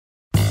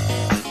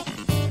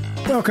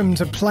Welcome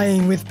to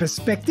Playing with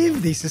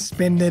Perspective, the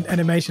suspended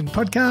animation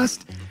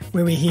podcast,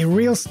 where we hear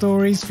real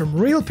stories from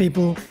real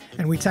people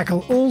and we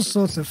tackle all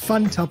sorts of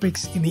fun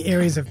topics in the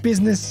areas of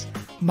business,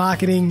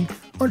 marketing,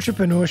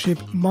 entrepreneurship,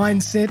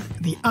 mindset,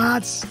 the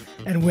arts,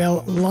 and,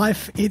 well,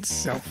 life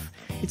itself.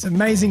 It's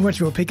amazing what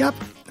you will pick up.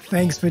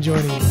 Thanks for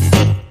joining us.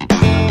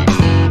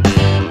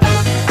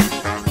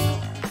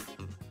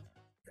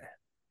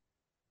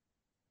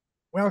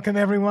 Welcome,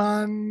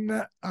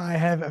 everyone. I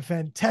have a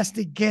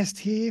fantastic guest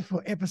here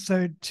for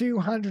episode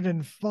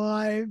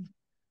 205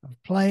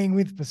 of Playing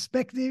with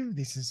Perspective,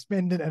 the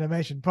suspended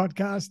animation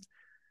podcast.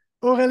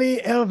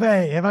 Aurelie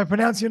Hervert. Have I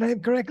pronounced your name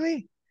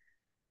correctly?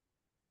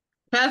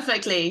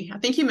 Perfectly. I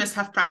think you must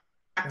have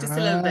practiced a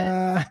little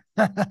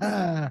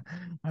bit.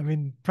 I've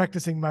been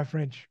practicing my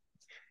French.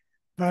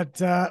 But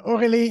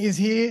Aurelie is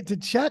here to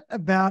chat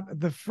about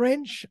the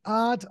French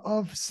Art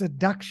of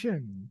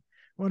Seduction.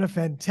 What a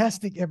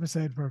fantastic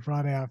episode for a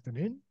Friday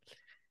afternoon.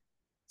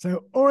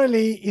 So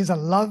Aurelie is a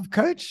love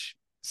coach,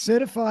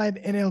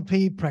 certified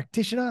NLP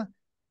practitioner,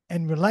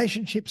 and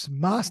relationships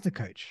master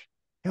coach,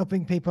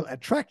 helping people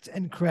attract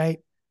and create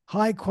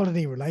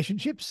high-quality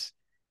relationships.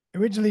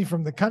 Originally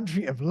from the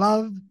country of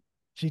love,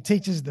 she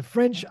teaches the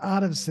French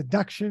Art of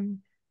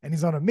Seduction and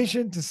is on a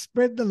mission to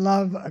spread the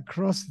love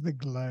across the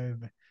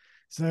globe.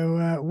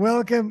 So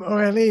welcome,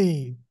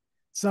 Aurelie.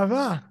 Ça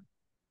va?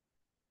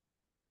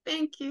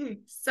 Thank you.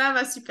 Ça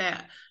va super.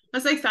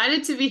 I'm so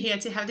excited to be here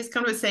to have this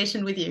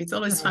conversation with you. It's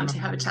always fun to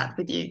have a chat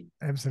with you.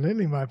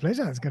 Absolutely. My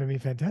pleasure. It's going to be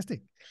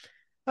fantastic.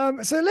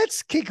 So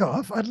let's kick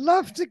off. I'd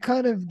love to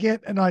kind of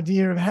get an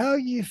idea of how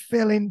you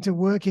fell into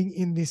working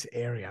in this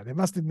area. There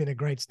must have been a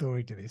great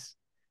story to this.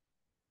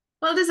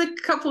 Well, there's a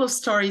couple of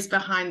stories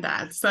behind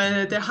that.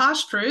 So the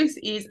harsh truth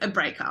is a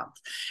breakup.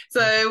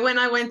 So when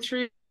I went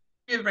through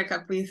a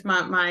breakup with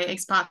my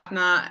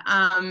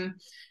ex-partner,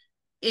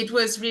 it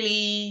was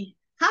really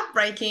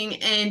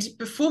heartbreaking. And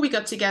before we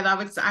got together, I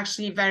was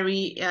actually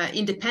very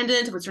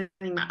independent. I was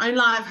running my own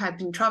life, had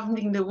been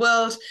traveling the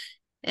world,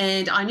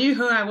 and I knew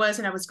who I was,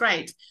 and I was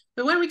great.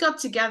 But when we got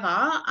together,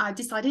 I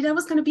decided I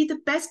was going to be the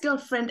best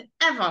girlfriend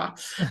ever.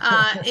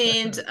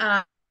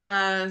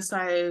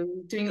 So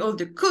doing all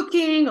the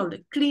cooking, all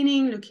the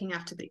cleaning, looking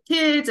after the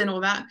kids and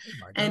all that.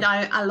 And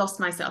I lost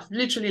myself,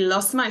 literally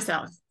lost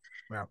myself.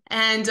 Wow.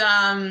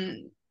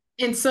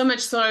 And so much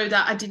so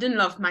that I didn't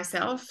love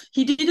myself.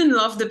 He didn't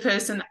love the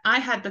person I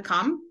had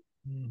become.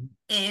 Mm-hmm.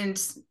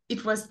 And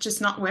it was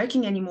just not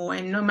working anymore.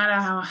 And no matter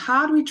how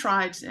hard we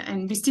tried,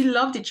 and we still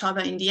loved each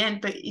other in the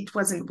end, but it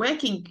wasn't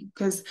working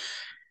because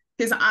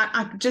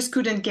I just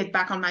couldn't get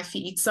back on my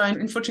feet. So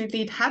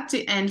unfortunately, it had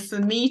to end for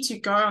me to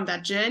go on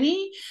that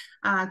journey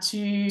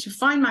to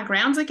find my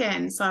grounds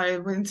again. So I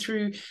went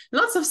through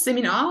lots of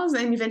seminars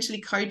and eventually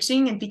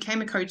coaching and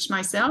became a coach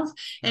myself.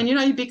 And,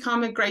 you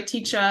become a great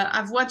teacher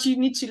of what you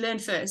need to learn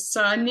first.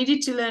 So I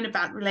needed to learn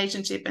about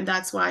relationship, and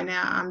that's why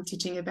now I'm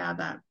teaching about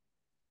that.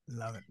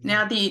 Love it.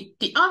 Now, the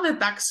other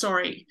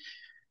backstory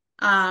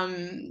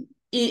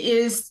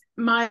is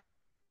my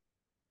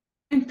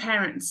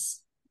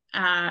parents'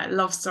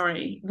 love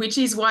story, which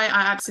is why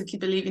I absolutely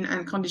believe in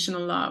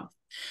unconditional love.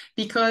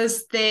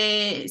 Because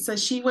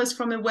she was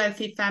from a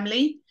wealthy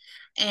family,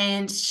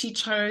 and she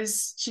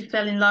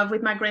fell in love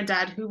with my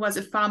granddad, who was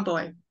a farm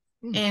boy.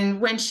 And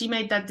when she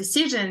made that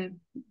decision,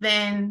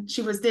 then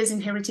she was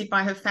disinherited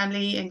by her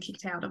family and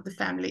kicked out of the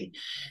family.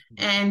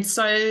 And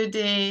so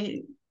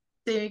they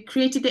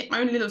created their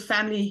own little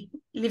family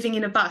living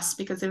in a bus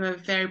because they were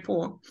very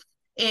poor.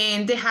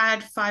 And they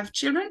had 5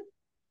 children.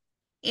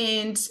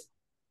 And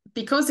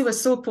because they were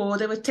so poor,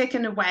 they were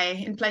taken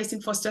away and placed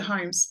in foster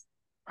homes.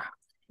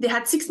 They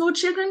had 6 more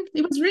children.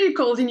 It was really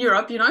cold in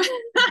Europe, They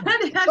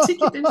had to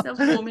keep themselves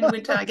warm in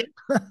winter again.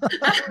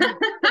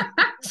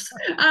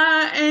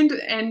 And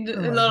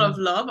a lot of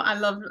love.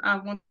 I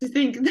want to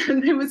think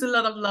that there was a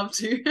lot of love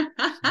too.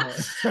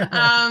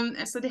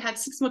 So they had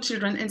 6 more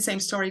children, and same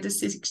story, the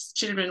 6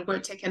 children were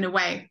taken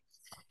away.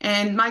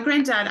 And my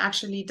granddad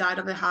actually died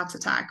of a heart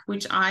attack,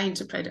 which I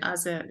interpret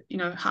as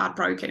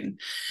heartbroken.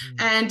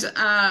 And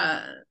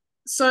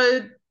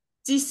so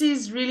this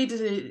is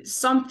really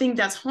something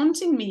that's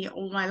haunting me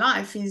all my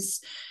life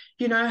is,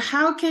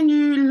 how can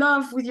you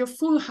love with your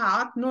full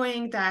heart,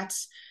 knowing that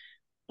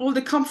all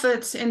the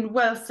comforts and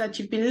wealth that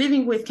you've been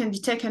living with can be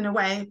taken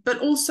away, but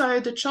also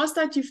the choice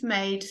that you've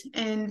made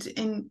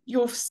and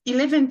your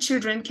 11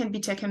 children can be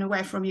taken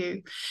away from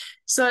you.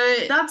 So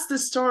that's the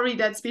story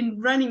that's been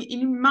running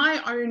in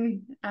my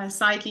own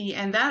psyche,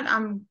 and that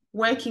I'm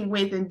working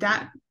with, and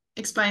that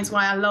explains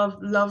why I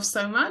love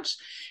so much,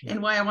 and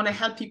why I want to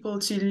help people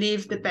to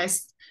live the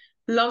best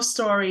love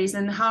stories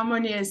and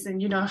harmonious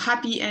and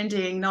happy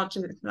ending, not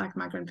just like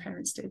my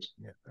grandparents did.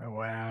 Oh,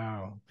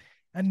 wow.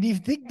 And do you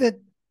think that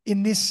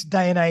in this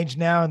day and age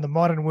now, in the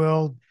modern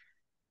world,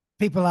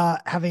 people are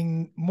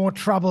having more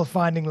trouble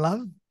finding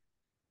love?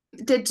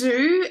 They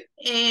do,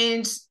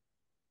 and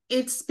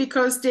it's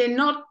because they're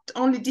not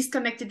only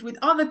disconnected with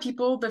other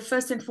people, but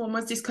first and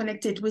foremost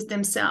disconnected with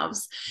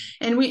themselves.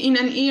 And we're in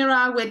an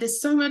era where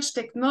there's so much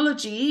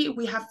technology,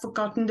 we have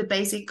forgotten the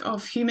basic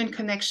of human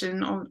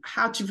connection, or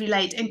how to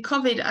relate. And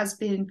COVID has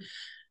been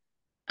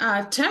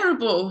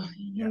terrible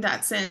in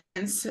that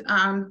sense,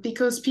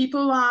 because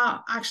people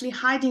are actually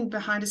hiding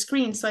behind a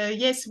screen. So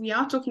yes, we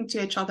are talking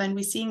to each other and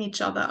we're seeing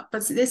each other,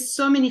 but there's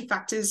so many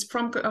factors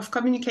of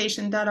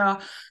communication that are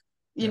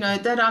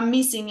that are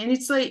missing, and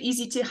it's so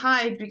easy to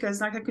hide,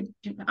 because like I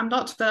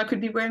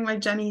could be wearing my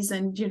jammies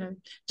and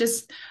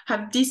just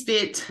have this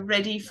bit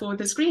ready for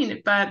the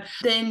screen, but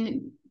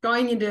then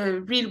going in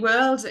the real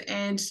world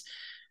and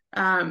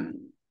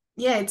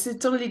it's a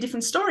totally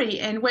different story.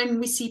 And when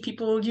we see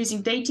people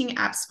using dating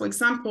apps, for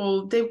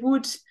example, they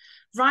would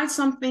write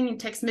something in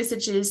text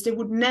messages, they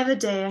would never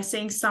dare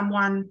saying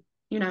someone,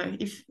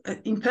 if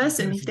in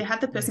person, if they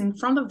had the person in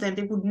front of them,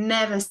 they would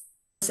never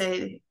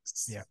say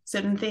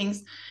certain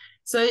things.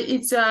 So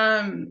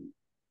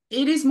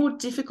it is more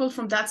difficult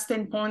from that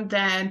standpoint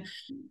than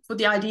for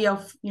the idea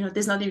of,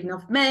 there's not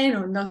enough men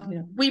or not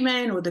enough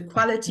women, or the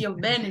quality of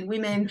men and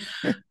women.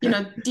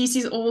 This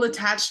is all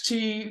attached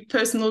to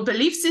personal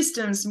belief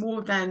systems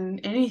more than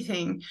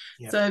anything.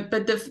 So,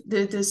 but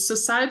the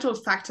societal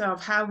factor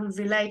of how we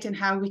relate and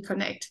how we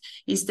connect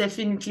is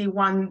definitely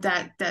one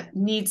that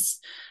needs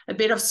a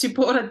bit of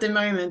support at the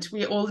moment.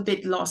 We're all a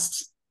bit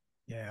lost.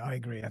 Yeah, I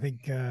agree. I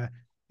think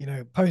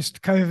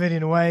post-COVID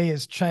in a way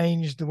has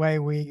changed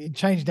it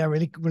changed our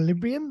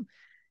equilibrium,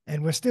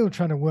 and we're still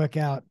trying to work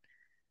out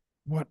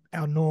what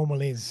our normal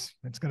is.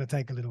 It's going to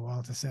take a little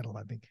while to settle,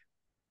 I think.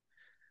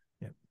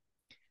 Yeah.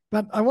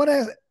 But I want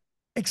to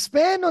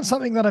expand on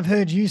something that I've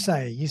heard you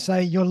say. You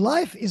say your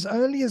life is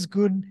only as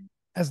good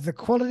as the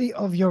quality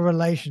of your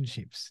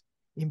relationships.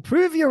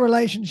 Improve your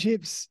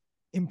relationships,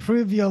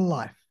 improve your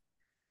life.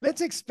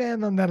 Let's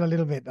expand on that a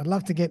little bit. I'd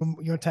love to get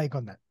your take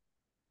on that.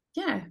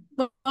 Yeah.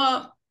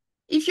 Well,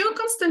 if you're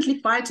constantly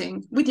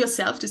fighting with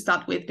yourself to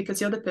start with, because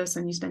you're the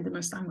person you spend the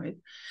most time with,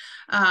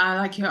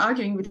 like you're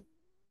arguing with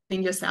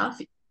yourself,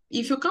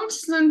 if you're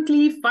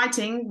constantly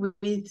fighting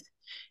with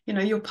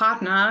your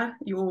partner,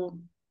 your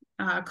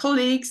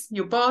colleagues,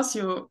 your boss,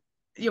 your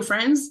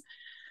friends,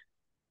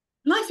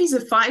 life is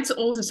a fight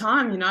all the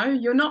time.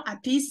 You're not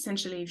at peace.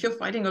 Essentially, if you're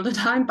fighting all the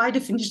time, by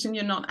definition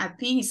you're not at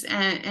peace,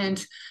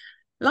 and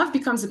life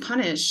becomes a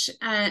punish.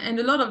 And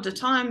a lot of the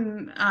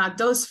time,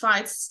 those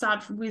fights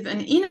start with an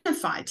inner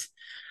fight.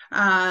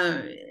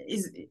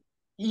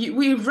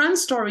 We run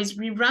stories,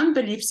 we run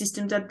belief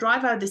systems that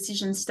drive our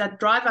decisions, that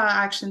drive our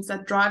actions,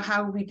 that drive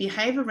how we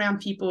behave around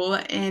people.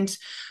 And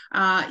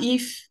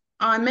if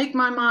I make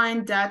my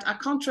mind that I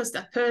can't trust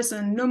that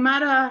person, no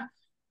matter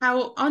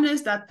how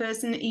honest that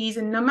person is,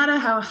 and no matter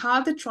how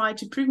hard they try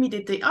to prove me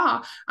that they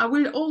are, I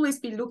will always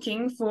be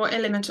looking for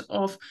element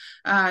of,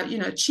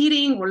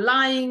 cheating or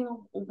lying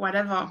or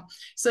whatever.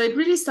 So it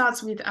really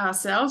starts with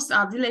ourselves,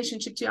 our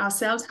relationship to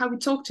ourselves, how we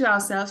talk to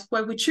ourselves,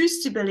 what we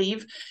choose to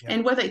believe,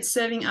 and whether it's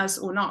serving us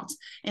or not.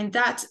 And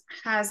that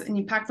has an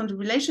impact on the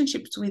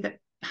relationships we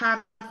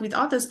have with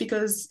others,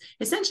 because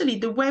essentially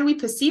the way we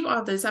perceive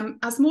others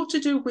has more to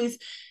do with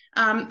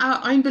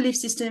our own belief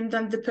system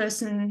than the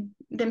person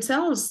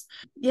themselves.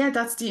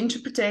 That's the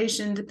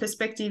interpretation, the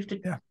perspective,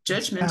 the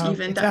judgment,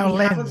 even that we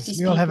have of these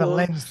people. We all have a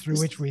lens through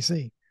which we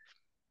see.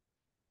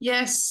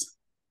 Yes,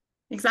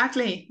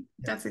 exactly.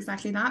 That's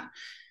exactly that.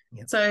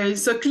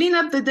 So clean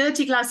up the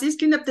dirty glasses,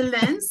 clean up the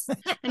lens,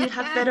 and you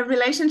have better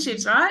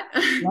relationships, right?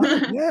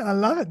 I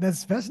love it.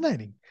 That's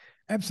fascinating.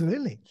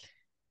 Absolutely.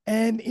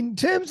 And in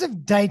terms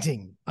of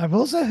dating, I've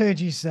also heard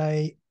you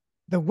say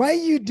the way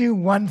you do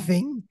one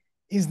thing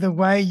is the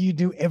way you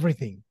do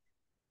everything.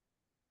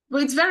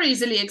 Well, it's very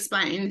easily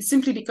explained,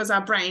 simply because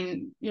our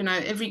brain,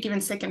 every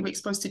given second we're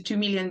exposed to 2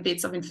 million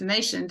bits of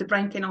information. The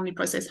brain can only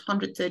process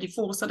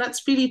 134. So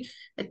that's really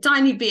a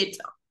tiny bit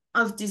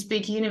of this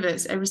big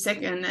universe every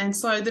second. And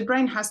so the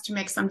brain has to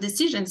make some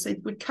decisions.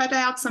 It would cut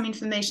out some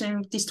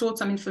information, distort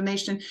some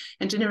information,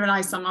 and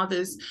generalize some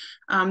others.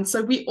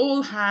 So we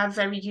all have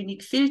very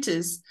unique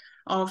filters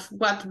of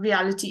what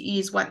reality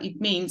is, what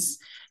it means.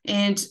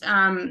 And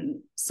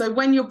so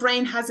when your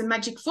brain has a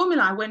magic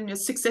formula, when a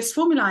success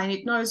formula, and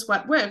it knows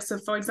what works. So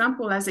for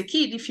example, as a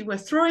kid, if you were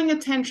throwing a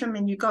tantrum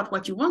and you got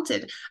what you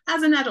wanted,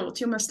 as an adult,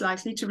 you're most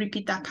likely to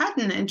repeat that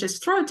pattern and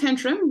just throw a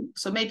tantrum.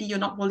 So maybe you're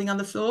not rolling on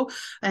the floor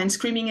and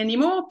screaming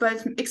anymore,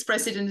 but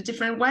express it in a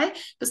different way,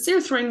 but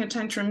still throwing a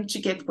tantrum to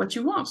get what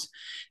you want.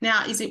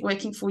 Now, is it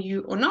working for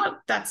you or not?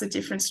 That's a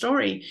different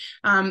story.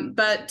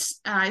 But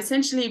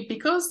essentially,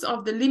 because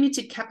of the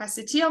limited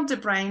capacity of the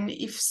brain,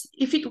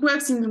 if it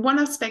works in one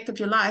aspect of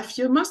your life,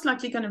 you're most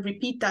likely going to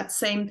repeat that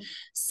same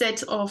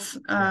set of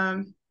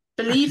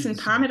beliefs and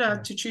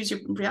parameter to choose your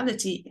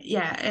reality.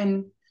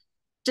 And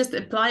just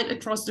apply it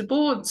across the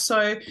board.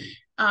 So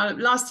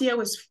last year I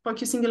was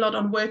focusing a lot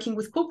on working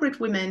with corporate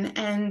women,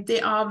 and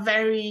they are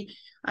very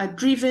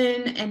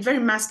driven and very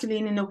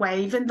masculine in a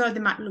way, even though they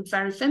might look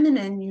very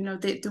feminine.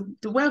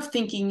 The way of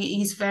thinking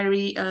is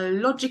very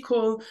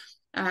logical,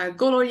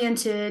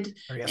 goal-oriented,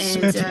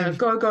 and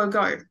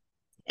go.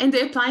 And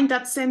they're applying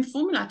that same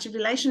formula to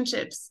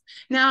relationships.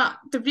 Now,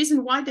 the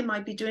reason why they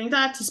might be doing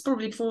that is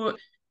probably for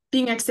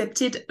being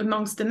accepted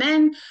amongst the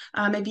men,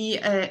 maybe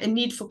a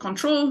need for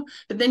control,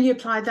 but then you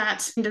apply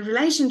that in the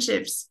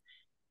relationships.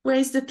 Where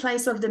is the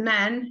place of the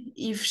man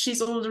if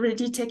she's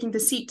already taking the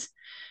seat?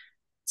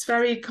 It's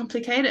very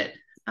complicated.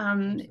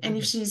 And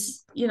if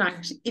she's,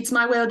 it's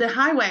my way or the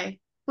highway,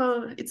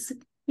 well, it's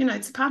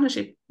a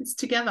partnership. It's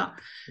together.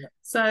 Yeah.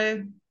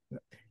 So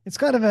it's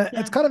kind of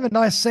a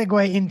nice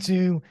segue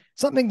into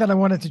something that I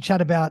wanted to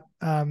chat about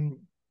a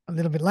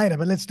little bit later,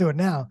 but let's do it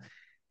now.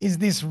 Is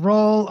this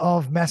role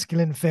of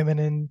masculine,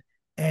 feminine,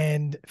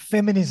 and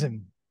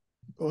feminism,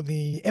 or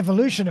the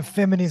evolution of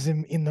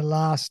feminism in the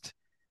last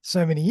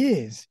so many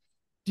years?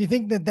 Do you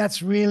think that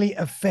that's really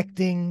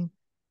affecting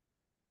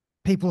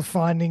people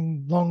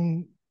finding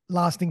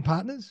long-lasting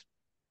partners?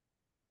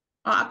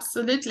 Oh,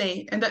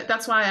 absolutely. And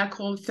that's why I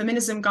call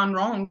feminism gone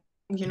wrong,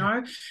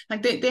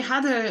 like they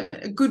had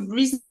a good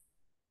reason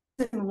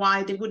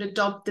why they would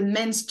adopt the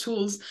men's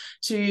tools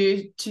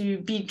to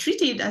be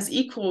treated as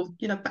equal,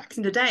 back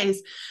in the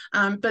days.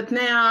 But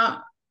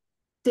now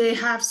they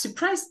have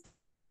suppressed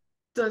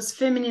those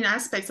feminine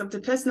aspects of the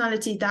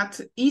personality that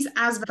is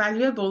as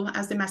valuable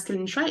as the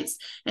masculine traits.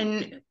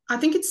 And I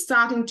think it's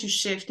starting to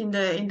shift in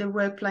the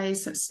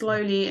workplace,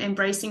 slowly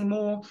embracing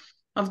more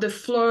of the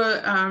flow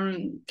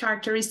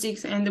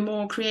characteristics and the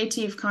more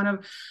creative kind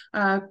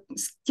of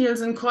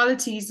skills and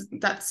qualities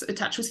that's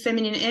attached with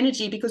feminine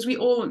energy, because we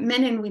all,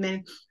 men and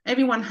women,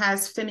 everyone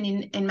has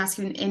feminine and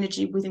masculine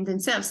energy within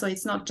themselves. So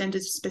it's not gender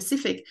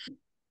specific.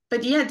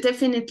 But yeah,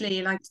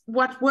 definitely, like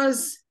what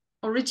was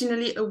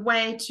originally a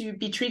way to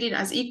be treated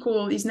as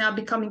equal is now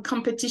becoming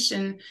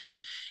competition.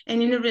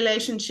 And in a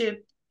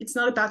relationship, it's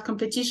not about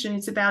competition,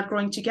 it's about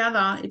growing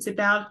together. It's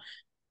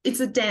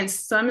a dance.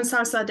 So I'm a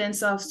salsa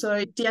dancer.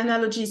 So the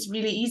analogy is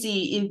really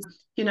easy.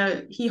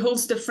 He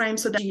holds the frame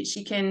so that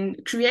she can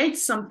create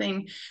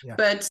something. Yeah.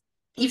 But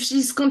if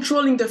she's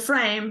controlling the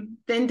frame,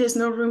 then there's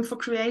no room for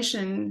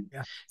creation.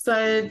 Yeah.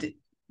 So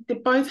they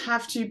both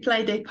have to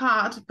play their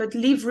part, but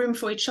leave room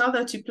for each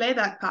other to play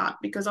that part,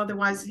 because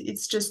otherwise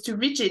it's just too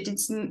rigid.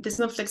 There's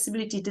no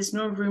flexibility. There's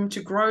no room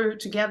to grow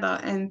together.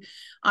 And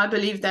I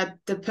believe that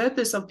the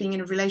purpose of being in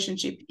a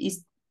relationship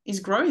is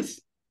growth.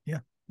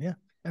 Yeah, yeah.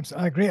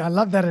 I agree. I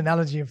love that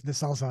analogy of the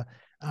salsa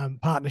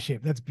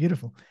partnership. That's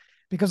beautiful,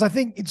 because I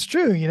think it's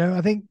true.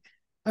 I think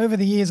over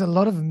the years, a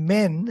lot of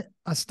men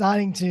are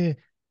starting to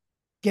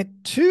get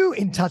too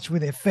in touch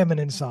with their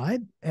feminine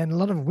side, and a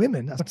lot of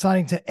women are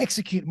starting to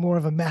execute more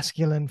of a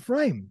masculine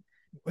frame,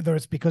 whether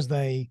it's because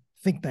they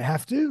think they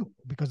have to,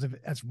 because of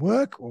it's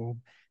work, or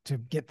to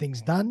get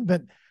things done.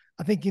 But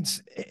I think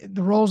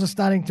the roles are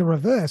starting to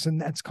reverse,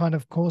 and that's kind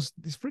of caused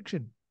this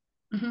friction.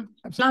 Mm-hmm.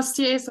 Last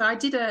year, so I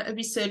did a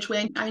research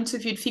where I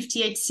interviewed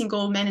 58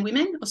 single men and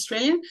women,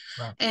 Australian,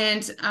 wow.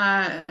 And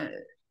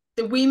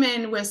the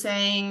women were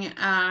saying,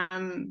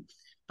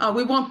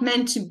 we want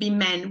men to be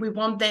men. We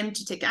want them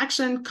to take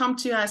action, come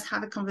to us,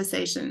 have a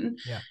conversation.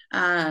 Yeah.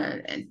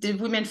 The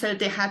women felt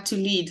they had to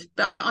lead.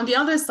 But on the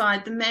other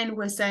side, the men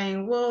were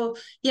saying, well,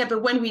 yeah,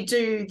 but when we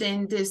do,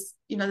 then there's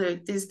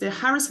the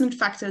harassment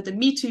factor, the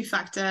Me Too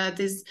factor,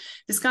 there's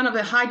kind of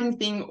a hiding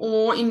thing.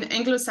 Or in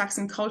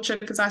Anglo-Saxon culture,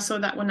 because I saw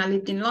that when I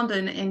lived in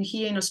London and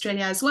here in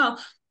Australia as well,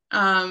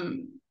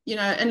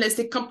 unless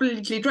they're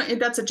completely drunk,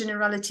 that's a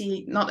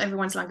generality. Not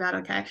everyone's like that,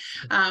 okay?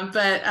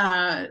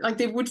 But like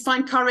they would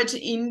find courage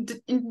in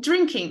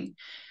drinking.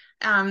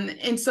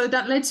 And so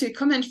that led to a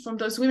comment from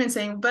those women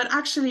saying, but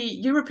actually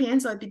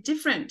Europeans are a bit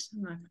different.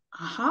 I'm like,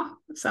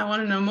 so I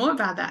want to know more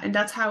about that. And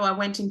that's how I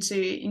went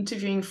into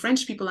interviewing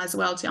French people as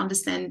well, to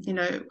understand,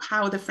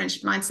 how the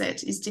French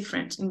mindset is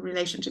different in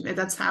relationship. And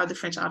that's how the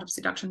French Art of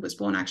Seduction was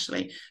born,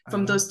 actually,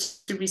 from those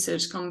two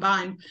research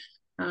combined.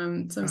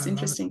 So it's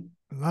interesting.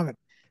 Love it.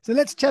 So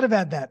let's chat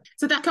about that.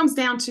 So that comes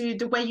down to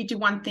the way you do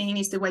one thing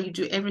is the way you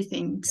do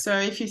everything. Yeah. So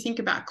if you think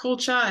about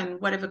culture, and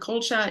whatever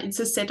culture, it's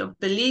a set of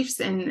beliefs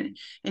and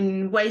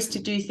ways to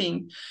do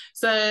things.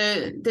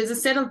 So there's a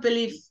set of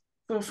beliefs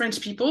for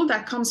French people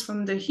that comes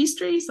from the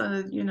history. So,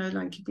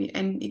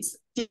 and it's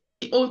the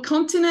old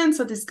continent.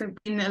 So there's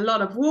been a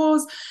lot of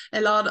wars,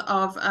 a lot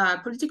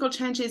of political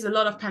changes, a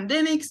lot of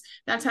pandemics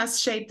that has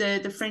shaped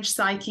the French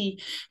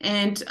psyche.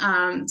 And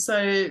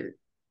so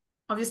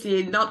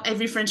obviously not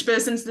every French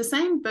person is the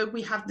same, but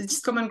we have this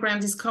common ground,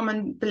 this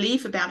common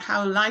belief about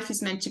how life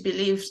is meant to be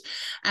lived.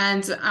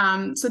 And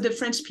so the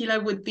French pillar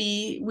would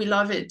be, we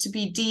love it to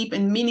be deep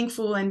and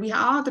meaningful. And we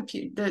are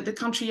the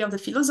country of the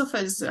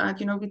philosophers,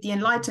 with the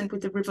Enlightenment,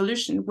 with the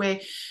revolution,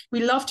 where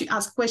we love to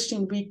ask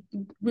questions.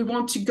 We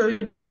want to go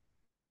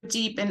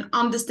deep and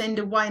understand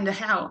the why and the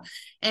how.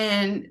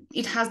 And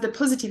it has the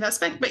positive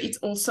aspect, but it's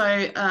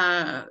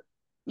also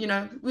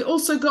we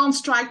also go on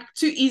strike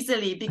too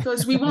easily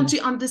because we want to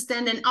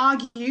understand and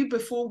argue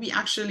before we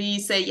actually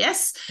say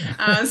yes.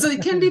 So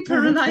it can be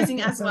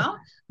paralyzing as well.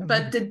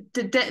 But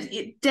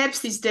the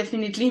depth is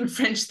definitely a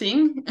French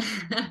thing.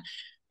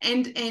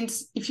 And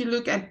if you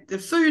look at the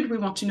food, we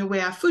want to know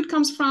where our food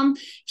comes from.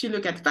 If you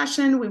look at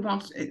fashion, we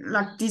want,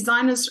 like,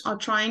 designers are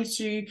trying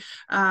to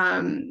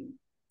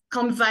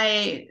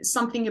convey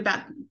something about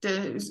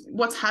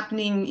what's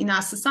happening in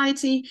our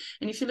society.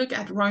 And if you look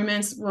at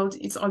romance, well,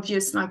 it's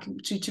obvious, like,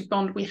 to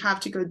bond, we have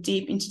to go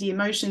deep into the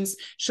emotions,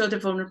 show the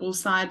vulnerable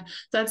side.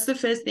 That's the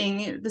first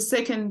thing. The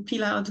second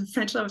pillar of the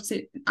French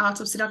art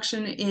of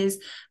seduction is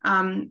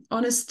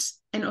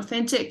honest and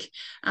authentic.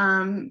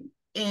 And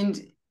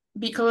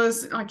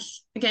because, like,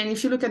 again,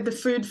 if you look at the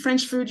food,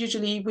 French food,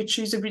 usually we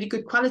choose a really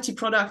good quality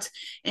product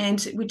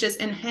and we just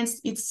enhance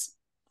its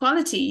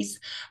qualities.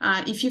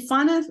 If you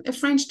find a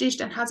French dish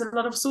that has a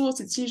lot of sauce,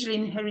 it's usually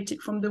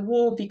inherited from the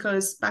war,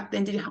 because back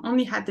then they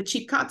only had the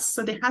cheap cuts,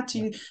 so they had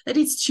to let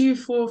it stew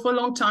for a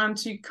long time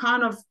to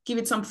kind of give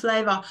it some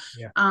flavor.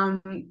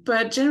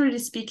 But generally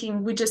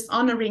speaking, we're just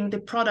honoring the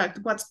product,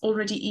 what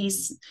already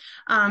is.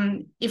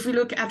 If we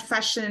look at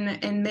fashion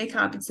and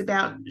makeup, it's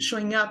about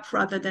showing up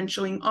rather than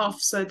showing off.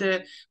 So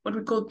what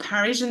we call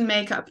Parisian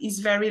makeup is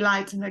very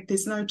light, like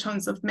there's no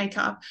tons of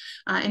makeup.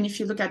 And if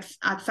you look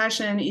at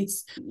fashion,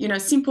 it's,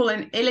 simple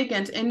and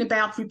elegant and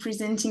about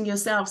representing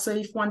yourself. So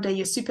if one day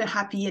you're super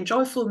happy and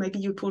joyful, maybe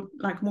you put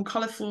like more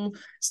colorful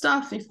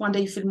stuff. If one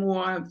day you feel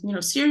more,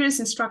 serious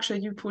and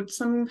structured, you put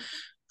some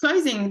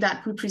clothing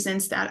that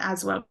represents that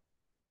as well.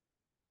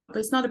 But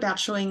it's not about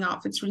showing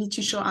off. It's really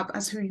to show up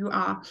as who you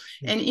are.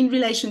 And in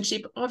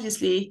relationship,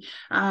 obviously,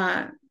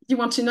 you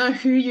want to know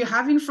who you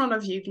have in front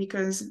of you,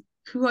 because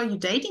who are you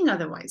dating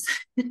otherwise?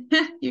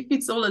 If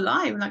it's all a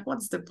lie, like,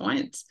 what's the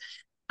point?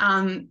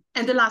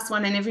 And the last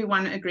one, and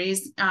everyone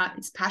agrees,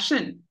 it's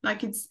passion.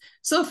 Like, it's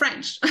so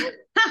French.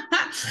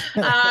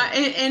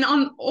 And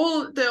on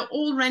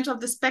all range of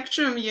the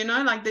spectrum,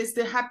 like, there's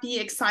the happy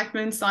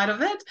excitement side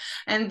of it,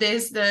 and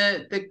there's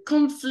the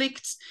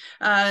conflict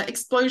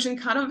explosion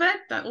kind of it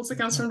that also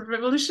comes from the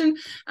revolution,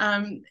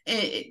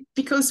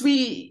 because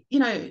we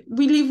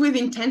live with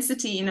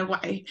intensity in a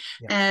way.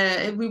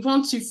 We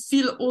want to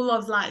feel all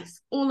of life,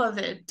 all of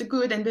it, the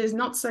good and the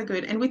not so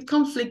good. And with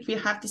conflict, we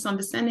have this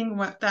understanding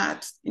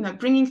that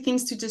bringing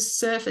things to the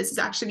surface is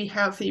actually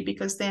healthy,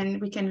 because then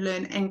we can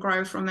learn and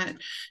grow from it.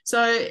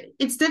 So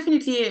it's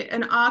definitely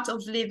an art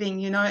of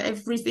living.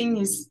 Everything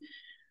is,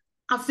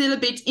 I feel, a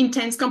bit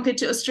intense compared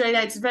to Australia.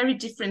 It's very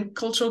different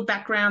cultural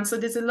background. So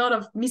there's a lot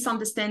of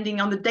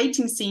misunderstanding on the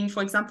dating scene.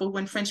 For example,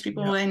 when French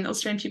people and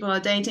Australian people are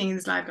dating,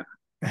 it's like,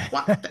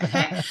 what the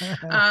heck?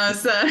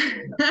 So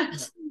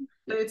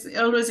it's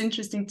always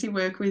interesting to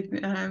work with,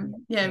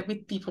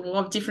 with people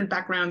of different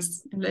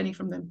backgrounds and learning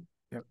from them.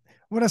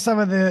 What are some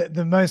of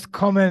the most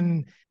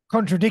common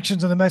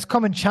contradictions or the most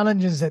common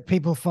challenges that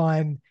people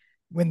find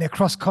when they're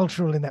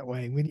cross-cultural in that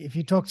way? If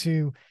you talk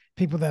to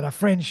people that are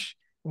French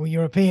or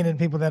European and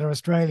people that are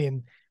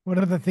Australian, what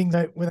are the things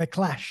where they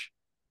clash?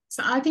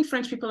 So I think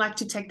French people like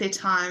to take their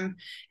time.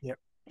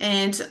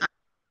 And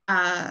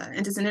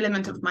there's an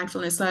element of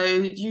mindfulness. So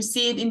you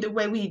see it in the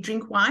way we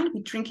drink wine.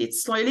 We drink it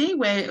slowly,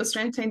 where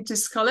Australians tend to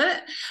scull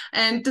it.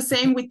 And the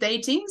same with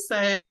dating.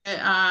 So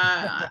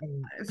a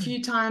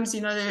few times,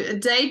 a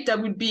date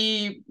that would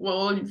be,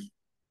 well,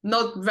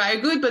 not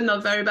very good, but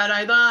not very bad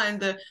either. And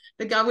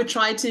the guy would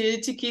try to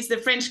kiss the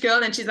French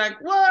girl, and she's like,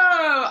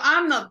 whoa,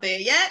 I'm not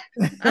there yet.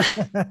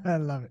 I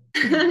love it.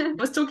 I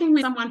was talking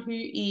with someone who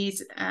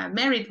is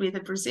married with a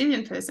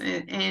Brazilian person,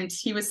 and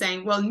he was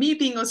saying, well, me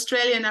being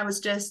Australian, I was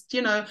just,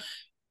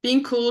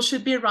 being cool,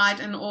 should be right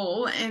and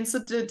all. And so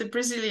the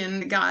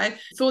Brazilian guy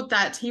thought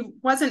that he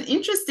wasn't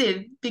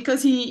interested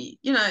because he,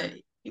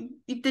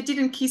 if they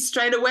didn't kiss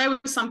straight away or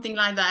something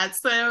like that.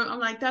 So I'm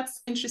like,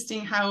 that's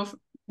interesting how,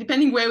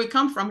 depending where we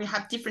come from, we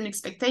have different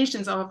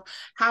expectations of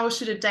how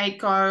should a date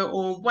go,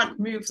 or what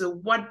moves, or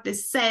what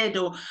is said,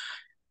 or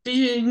do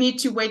you need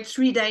to wait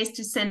 3 days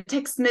to send a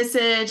text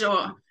message,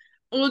 or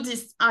all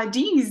these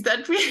ideas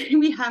that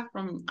we have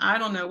from I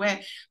don't know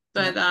where.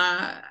 But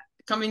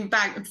coming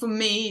back, for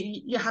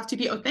me, you have to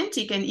be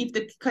authentic. And if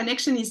the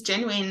connection is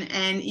genuine,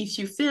 and if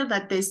you feel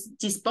that there's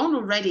this bond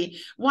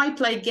already, why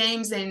play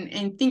games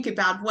and think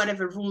about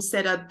whatever rules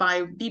set up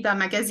by Biba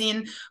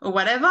magazine or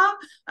whatever?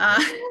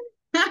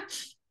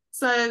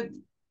 So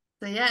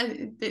yeah,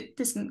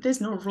 there's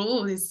no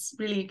rule. It's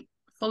really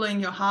following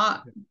your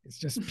heart. It's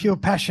just pure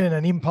passion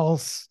and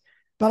impulse.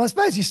 But I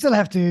suppose you still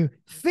have to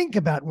think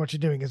about what you're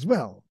doing as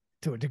well,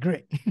 to a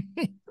degree.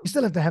 You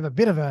still have to have a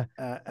bit of an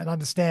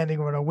understanding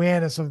or an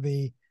awareness of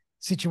the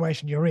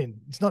situation you're in.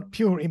 It's not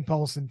pure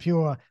impulse and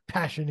pure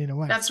passion in a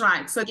way. That's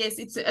right. So yes,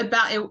 it's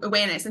about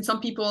awareness. And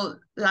some people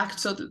lack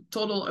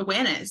total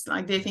awareness.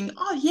 Like they think,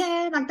 oh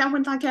yeah, like that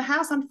went like a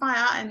house on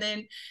fire. And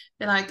then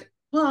they're like,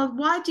 well,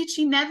 why did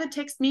she never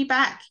text me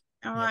back?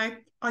 I'm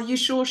like, are you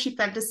sure she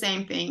felt the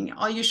same thing?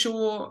 Are you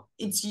sure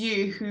it's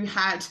you who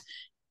had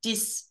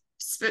this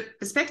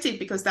perspective,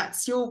 because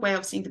that's your way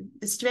of seeing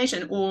the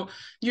situation? Or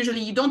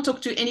usually you don't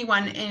talk to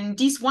anyone, and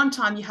this one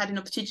time you had an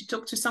opportunity to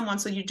talk to someone,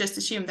 so you just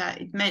assume that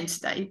it meant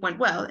that it went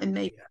well, and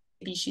maybe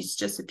she's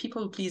just a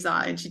people pleaser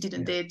and she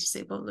didn't dare to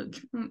say, well, look,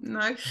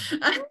 no.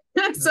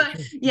 So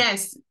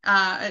yes,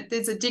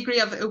 there's a degree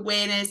of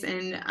awareness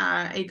and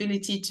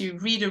ability to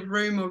read a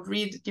room or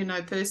read,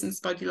 a person's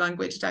body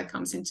language that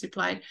comes into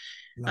play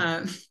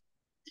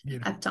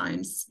at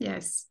times.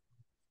 Yes.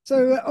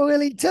 So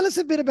Aurelie, tell us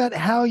a bit about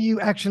how you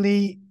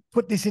actually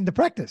put this into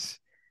practice.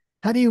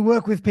 How do you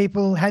work with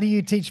people? How do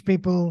you teach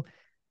people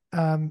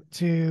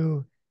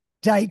to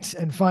date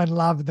and find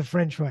love the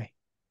French way?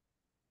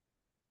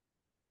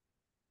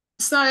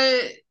 So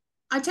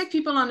I take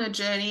people on a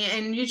journey,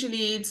 and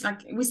usually it's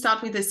like we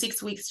start with a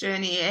 6 weeks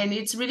journey, and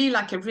it's really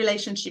like a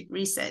relationship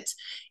reset.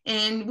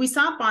 And we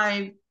start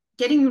by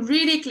getting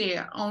really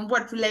clear on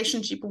what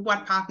relationship or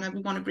what partner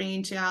we want to bring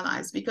into our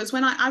lives. Because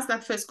when I ask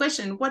that first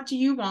question, what do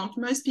you want?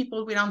 Most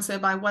people will answer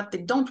by what they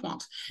don't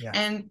want. Yeah.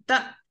 And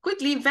that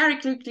very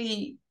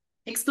quickly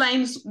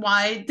explains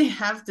why they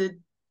have the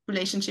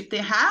relationship they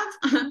have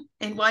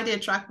and why they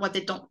attract what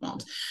they don't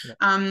want.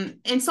 Yeah.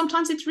 And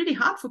sometimes it's really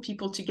hard for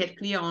people to get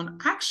clear on,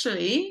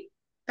 actually,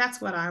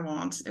 that's what I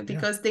want,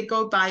 because they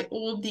go by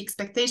all the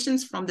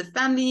expectations from the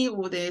family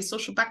or their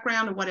social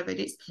background or whatever it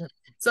is. Yeah.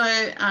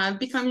 So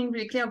becoming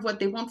really clear of what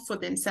they want for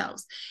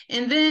themselves.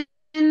 And then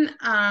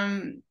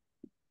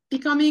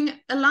becoming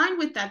aligned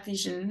with that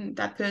vision,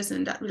 that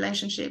person, that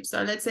relationship.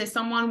 So let's say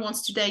someone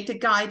wants to date a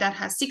guy that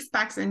has 6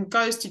 packs and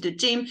goes to the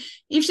gym.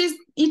 If she's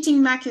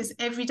eating Macca's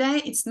every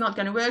day, it's not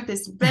going to work.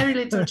 There's very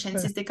little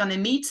chances they're going to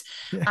meet.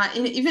 Yeah.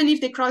 Even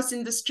if they cross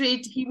in the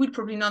street, he would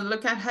probably not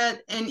look at her.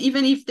 And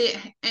even if they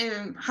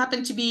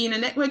happen to be in a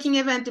networking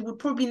event, they would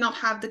probably not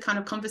have the kind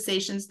of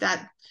conversations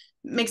that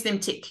makes them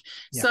tick.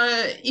 Yeah. So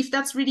if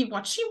that's really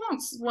what she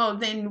wants, well,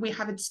 then we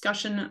have a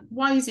discussion.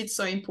 Why is it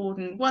so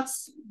important?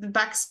 What's the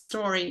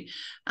backstory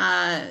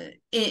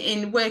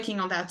in working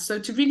on that? So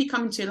to really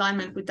come into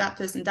alignment with that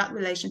person, that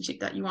relationship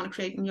that you want to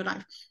create in your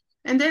life.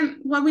 And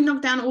then while we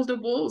knock down all the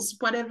walls,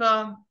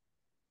 whatever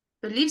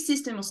belief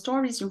system or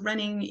stories you're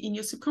running in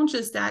your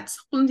subconscious that's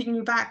holding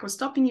you back or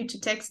stopping you to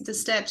take the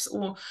steps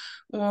or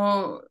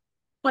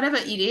whatever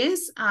it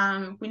is,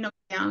 we knock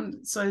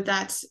down so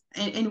that,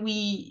 and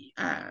we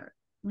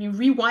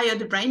rewire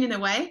the brain in a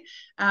way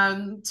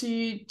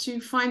to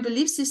find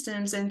belief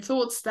systems and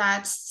thoughts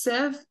that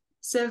serve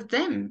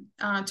them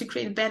to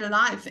create a better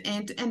life.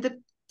 And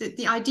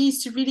the idea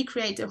is to really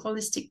create a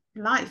holistic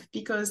life,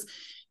 because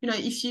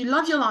if you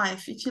love your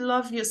life, if you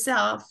love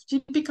yourself,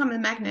 you become a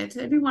magnet.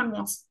 Everyone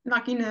wants,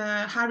 like in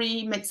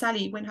Harry Met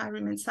Sally, when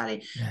Harry met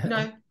Sally, I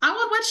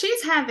want what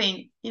she's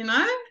having,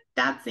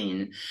 that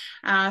thing.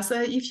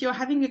 So if you're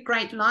having a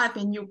great life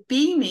and you're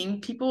beaming,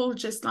 people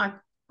just like,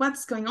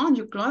 what's going on?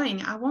 You're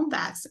glowing. I want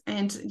that.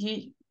 And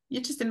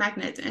you're just a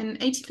magnet. And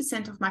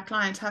 80% of my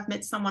clients have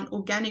met someone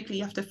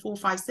organically after 4 or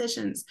 5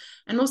 sessions.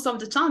 And most of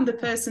the time, the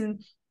person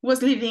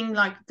was living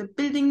like the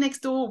building next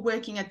door,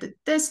 working at the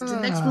desk, the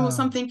next room or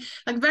something,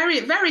 like very,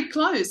 very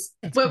close.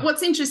 But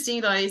what's interesting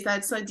though is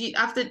that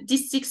after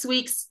these 6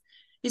 weeks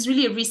is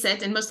really a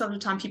reset, and most of the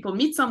time people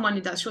meet someone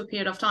in that short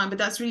period of time, but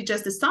that's really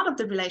just the start of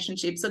the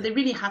relationship. So they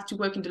really have to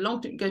work in the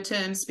longer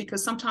terms,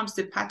 because sometimes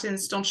the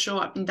patterns don't show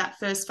up in that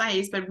first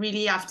phase, but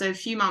really after a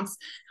few months,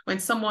 when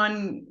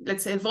someone,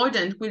 let's say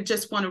avoidant, will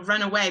just want to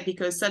run away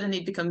because suddenly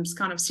it becomes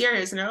kind of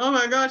serious and oh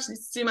my gosh,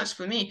 it's too much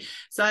for me.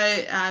 So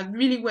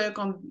really work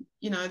on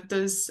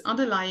those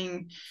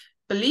underlying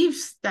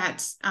beliefs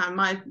that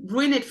might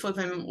ruin it for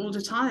them all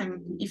the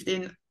time if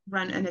they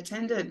run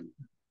unattended.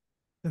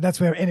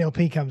 That's where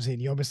NLP comes in.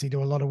 You obviously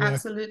do a lot of work.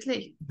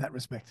 Absolutely. In that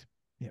respect.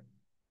 Yeah.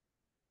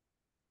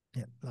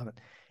 Yeah, love it.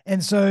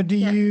 And so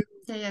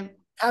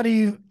how do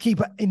you keep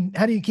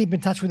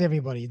in touch with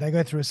everybody? They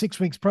go through a 6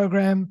 weeks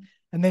program,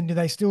 and then do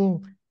they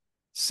still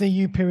see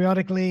you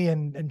periodically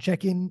and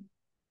check in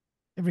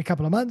every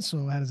couple of months,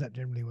 or how does that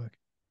generally work?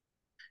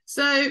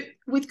 So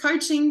with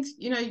coaching,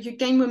 you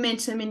gain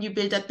momentum and you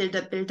build up.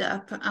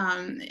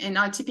 And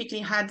I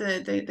typically had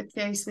the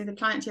case with a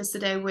client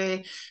yesterday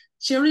where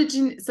she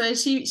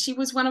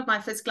was one of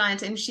my first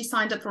clients, and she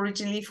signed up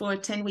originally for a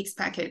 10 weeks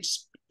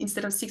package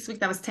instead of 6 weeks.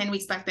 That was 10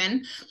 weeks back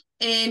then.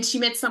 And she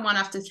met someone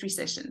after 3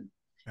 sessions.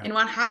 Yeah. And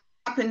what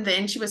happened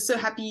then, she was so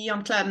happy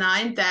on cloud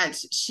 9 that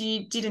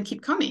she didn't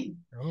keep coming.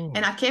 Oh.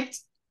 And I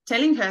kept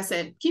telling her, I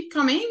said, keep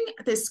coming.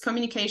 There's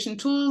communication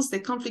tools, the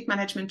conflict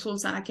management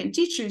tools that I can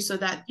teach you so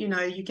that,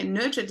 you can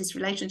nurture this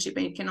relationship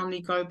and it can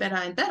only go better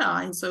and better.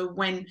 And so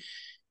when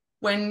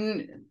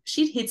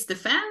shit hits the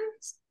fan,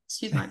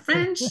 excuse my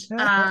French,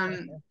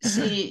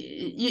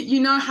 you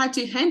know how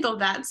to handle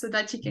that so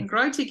that you can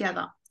grow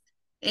together.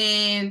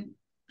 And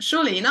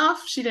surely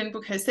enough, she didn't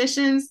book her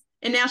sessions.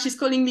 And now she's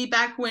calling me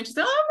back when she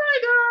said, oh my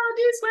God,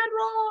 this went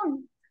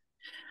wrong.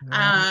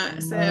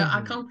 So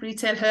I can't really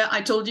tell her, I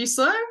told you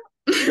so.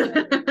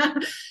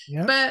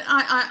 Yep. But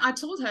I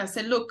told her, I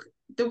said, look,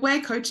 the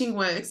way coaching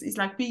works is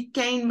like we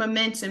gain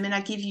momentum and I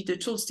give you the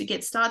tools to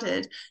get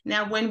started.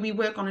 Now, when we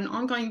work on an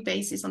ongoing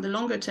basis on the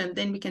longer term,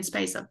 then we can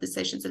space up the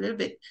sessions a little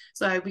bit.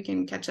 So we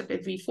can catch up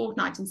every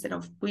fortnight instead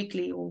of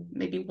weekly, or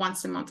maybe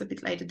once a month a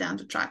bit later down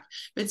the track.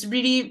 But it's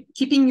really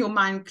keeping your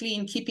mind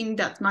clean, keeping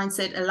that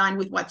mindset aligned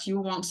with what you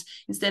want,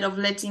 instead of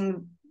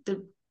letting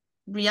the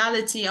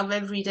reality of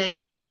everyday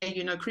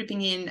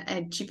creeping in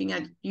and chipping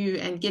at you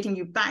and getting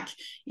you back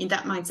in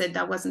that mindset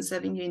that wasn't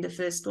serving you in the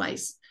first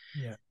place.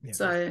 Yeah.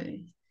 So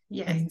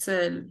it's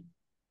a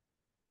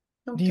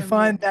do you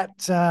find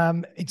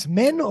that it's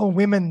men or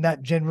women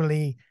that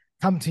generally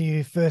come to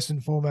you first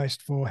and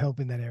foremost for help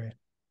in that area?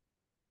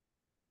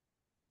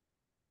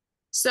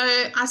 So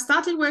I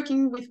started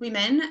working with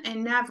women,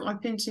 and now I've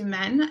opened to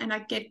men, and I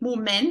get more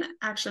men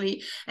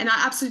actually. And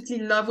I absolutely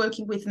love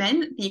working with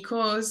men,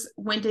 because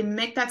when they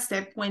make that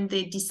step, when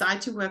they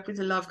decide to work with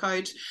a love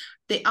coach,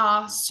 they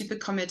are super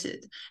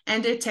committed,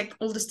 and they take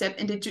all the steps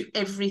and they do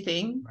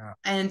everything. Wow.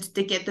 And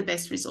they get the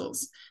best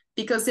results,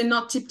 because they're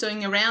not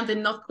tiptoeing around, they're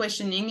not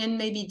questioning, and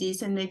maybe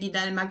this and maybe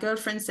that, and my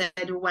girlfriend said,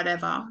 or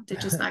whatever. They're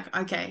just like,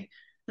 okay,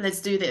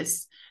 let's do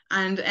this.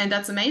 And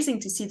that's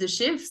amazing to see the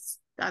shifts.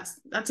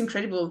 That's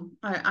incredible.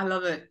 I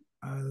love it.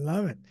 I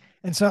love it.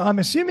 And so I'm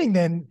assuming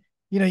then,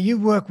 you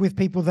work with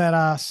people that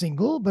are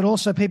single, but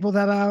also people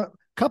that are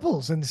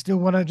couples and still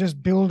want to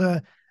just build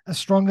a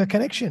stronger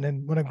connection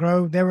and want to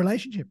grow their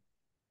relationship.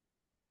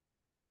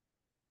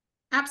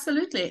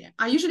 Absolutely.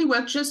 I usually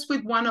work just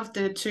with one of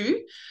the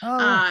two,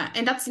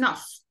 and that's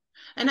enough.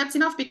 And that's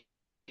enough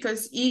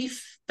because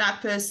if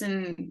that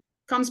person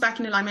comes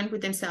back in alignment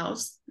with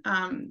themselves,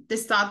 they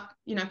start,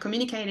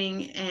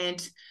 communicating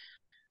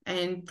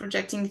and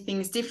projecting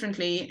things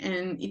differently,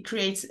 and it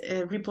creates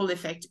a ripple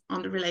effect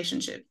on the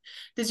relationship.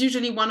 There's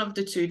usually one of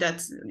the two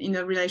that's in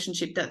a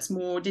relationship that's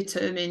more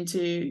determined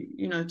to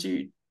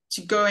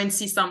go and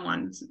see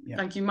someone. Yeah.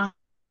 Like, you might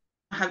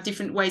have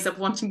different ways of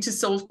wanting to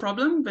solve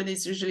problem, but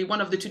it's usually one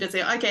of the two that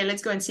say, okay,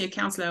 let's go and see a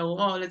counselor,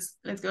 or let's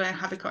go and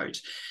have a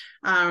coach.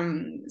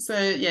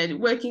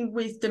 Working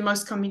with the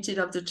most committed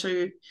of the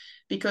two,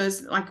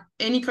 because like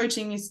any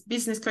coaching is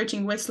business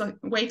coaching,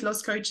 weight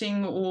loss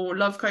coaching, or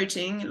love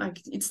coaching, like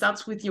it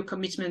starts with your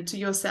commitment to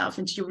yourself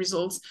and to your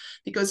results.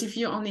 Because if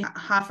you're only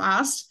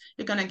half-assed,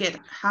 you're going to get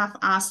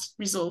half-assed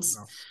results.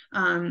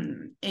 Wow.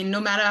 And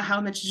no matter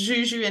how much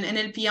juju and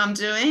NLP I'm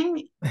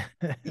doing,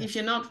 if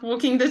you're not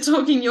walking the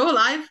talk in your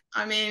life,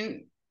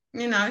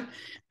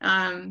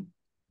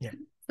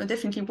 so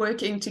definitely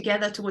working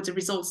together towards the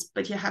results,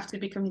 but you have to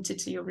be committed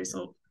to your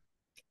result.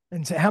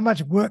 And so how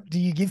much work do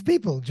you give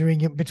people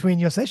between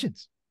your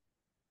sessions?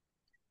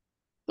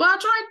 Well, I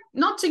try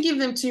not to give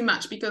them too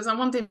much, because I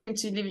want them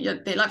to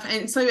live their life.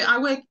 And so I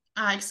work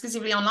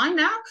exclusively online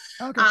now.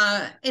 Okay.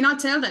 And I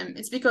tell them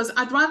it's because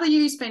I'd rather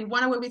you spend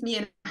 1 hour with me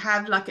and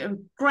have like a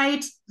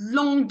great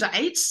long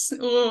date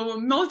or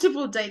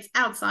multiple dates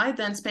outside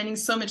than spending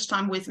so much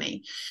time with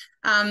me.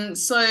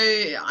 So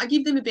I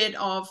give them a bit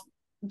of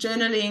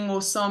journaling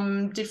or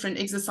some different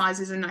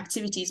exercises and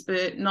activities,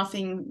 but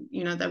nothing,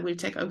 that will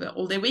take over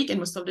all their week. And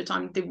most of the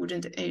time they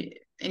wouldn't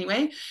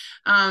anyway.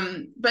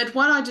 But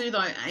what I do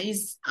though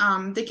is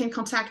they can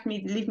contact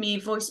me, leave me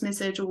a voice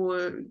message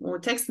or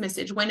text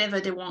message whenever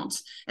they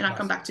want. And nice. I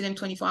come back to them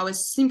 24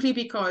 hours, simply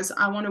because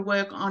I want to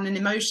work on an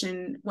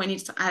emotion when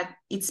it's at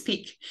its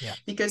peak. Yeah.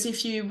 Because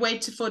if you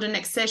wait for the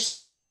next session,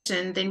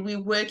 then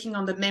we're working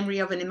on the memory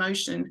of an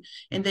emotion,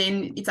 and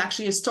then it's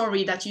actually a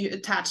story that you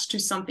attach to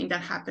something that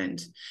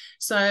happened.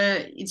 So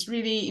it's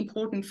really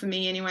important for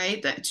me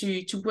anyway that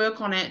to work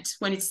on it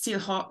when it's still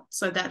hot,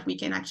 so that we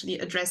can actually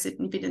address it,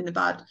 nip it in the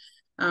bud,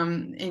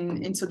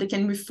 and so they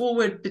can move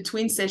forward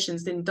between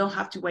sessions. Then don't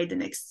have to wait the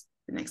next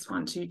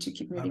one to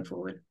keep moving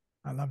forward.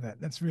 I love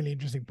that. That's a really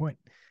interesting point.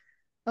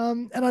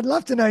 And I'd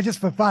love to know, just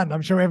for fun,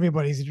 I'm sure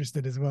everybody's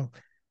interested as well,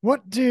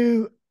 what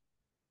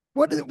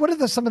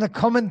are some of the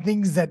common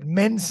things that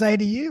men say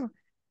to you,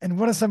 and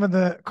what are some of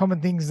the common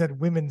things that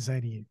women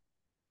say to you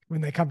when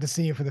they come to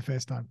see you for the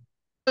first time?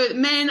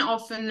 Men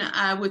often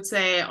would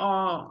say,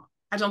 "Oh,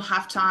 I don't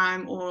have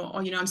time," or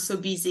I'm so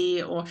busy,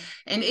 and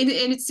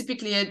it's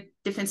typically a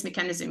defense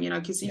mechanism,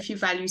 because if you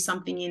value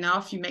something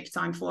enough, you make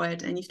time for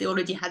it. And if they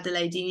already had the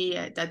lady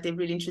that they're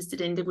really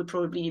interested in, they would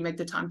probably make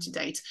the time to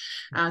date.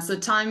 So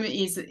time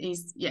is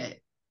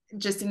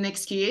just an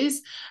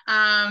excuse.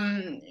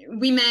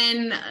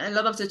 Women, a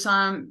lot of the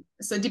time,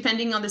 so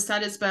depending on the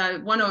status,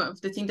 but one of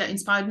the things that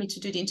inspired me to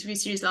do the interview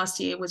series last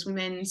year was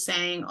women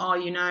saying,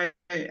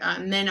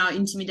 men are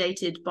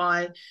intimidated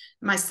by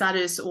my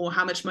status or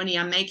how much money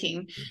I'm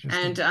making.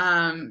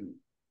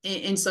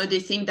 And so they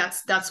think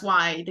that's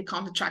why they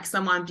can't attract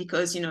someone,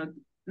 because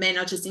men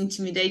are just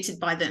intimidated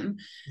by them.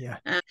 Yeah.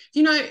 A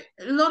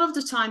lot of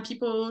the time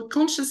people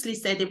consciously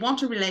say they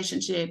want a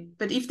relationship,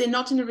 but if they're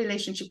not in a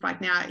relationship right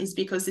now, it's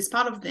because there's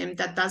part of them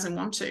that doesn't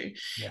want to.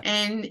 Yeah.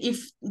 And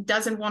if it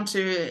doesn't want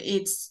to,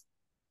 it's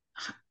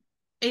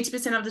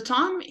 80% of the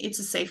time, it's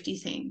a safety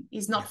thing.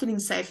 It's not feeling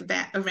safe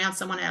around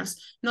someone else,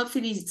 not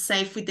feeling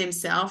safe with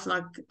themselves,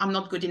 like I'm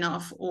not good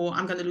enough, or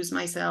I'm going to lose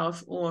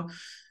myself, or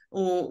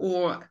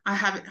I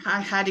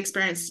had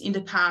experience in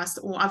the past,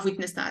 or I've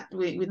witnessed that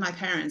with my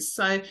parents.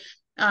 So,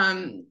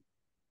 and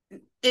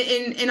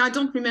I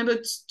don't remember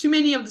too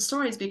many of the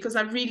stories, because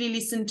I really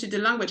listened to the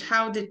language,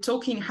 how they're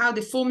talking, how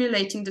they're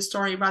formulating the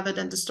story rather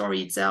than the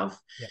story itself.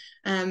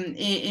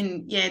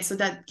 Yeah. So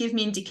that gives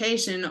me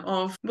indication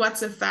of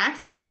what's a fact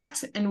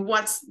and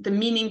what's the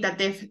meaning that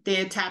they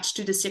attach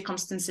to the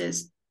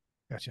circumstances.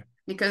 Gotcha.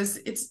 Because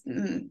it's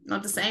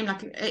not the same.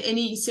 Like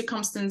any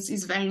circumstance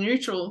is very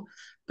neutral,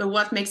 but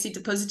what makes it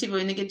a positive or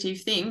a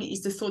negative thing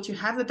is the thought you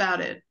have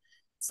about it.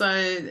 So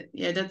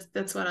yeah,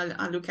 that's what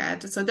I look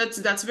at. So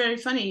that's very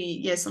funny.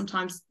 Yeah,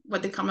 sometimes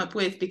what they come up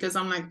with, because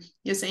I'm like,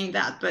 you're saying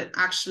that, but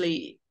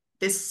actually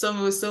there's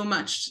so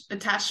much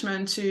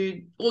attachment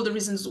to all the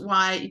reasons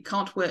why it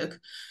can't work,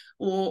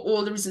 or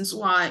all the reasons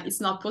why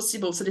it's not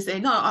possible. So they say,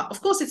 no,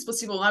 of course it's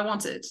possible. I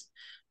want it.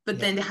 But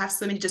then they have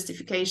so many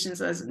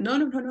justifications as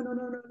no.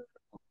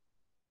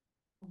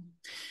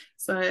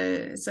 So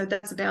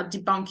that's about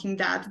debunking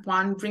that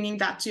one, bringing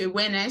that to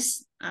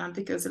awareness,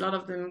 because a lot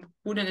of them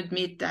wouldn't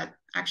admit that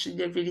actually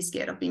they're really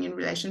scared of being in a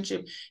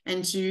relationship.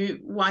 And two,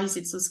 why is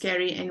it so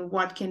scary? And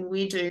what can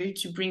we do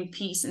to bring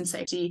peace and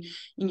safety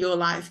in your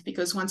life?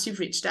 Because once you've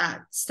reached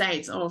that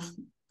state of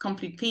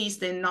complete peace,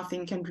 then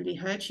nothing can really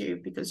hurt you,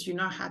 because you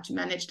know how to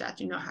manage that.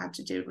 You know how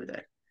to deal with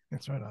it.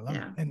 That's right. I love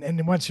it.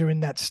 And once you're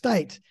in that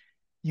state,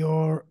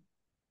 you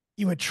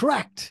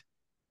attract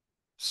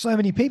so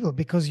many people,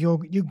 because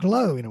you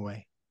glow in a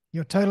way.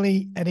 You're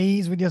totally at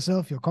ease with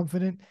yourself. You're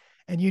confident,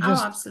 and you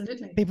just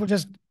absolutely. People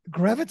just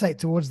gravitate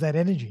towards that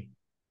energy.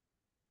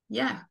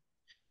 Yeah.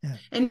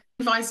 And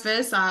vice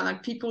versa.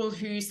 Like people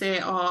who say,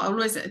 "Oh, I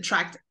always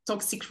attract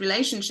toxic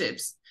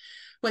relationships."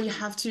 Well, you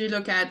have to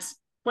look at,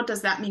 what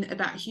does that mean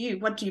about you?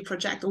 What do you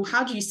project, or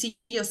how do you see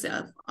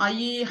yourself? Are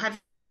you having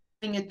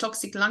a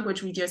toxic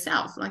language with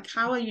yourself? Like,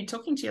 how are you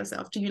talking to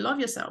yourself? Do you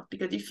love yourself?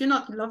 Because if you're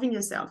not loving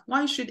yourself,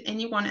 why should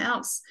anyone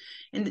else?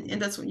 And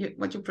that's what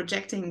you're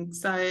projecting.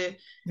 So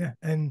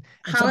and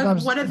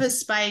however, whatever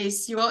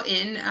space you're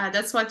in,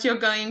 that's what you're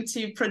going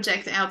to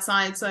project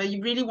outside. So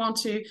you really want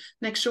to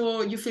make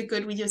sure you feel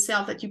good with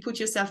yourself, that you put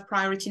yourself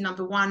priority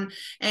number one.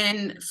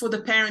 And for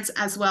the parents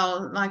as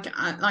well, like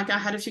I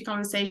had a few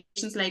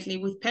conversations lately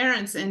with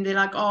parents, and they're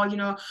like,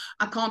 oh,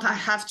 I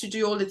have to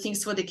do all the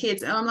things for the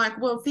kids. And I'm like,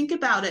 well, think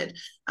about it.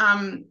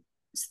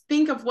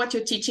 Think of what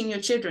you're teaching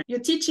your children. You're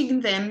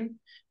teaching them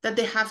that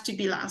they have to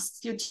be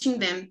last. You're teaching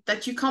them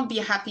that you can't be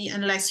happy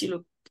unless you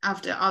look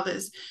after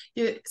others.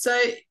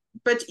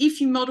 But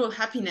if you model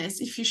happiness,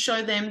 if you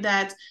show them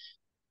that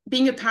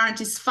being a parent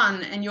is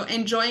fun and you're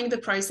enjoying the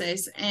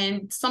process,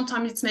 and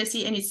sometimes it's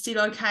messy and it's still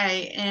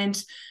okay,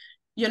 and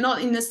you're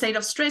not in a state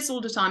of stress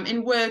all the time,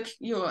 and work,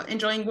 you're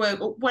enjoying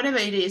work or whatever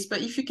it is,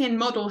 but if you can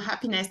model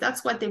happiness,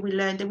 that's what they will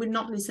learn. They will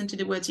not listen to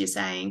the words you're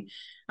saying.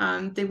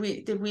 They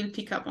will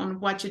pick up on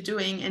what you're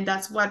doing, and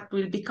that's what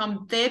will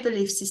become their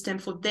belief system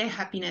for their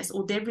happiness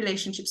or their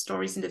relationship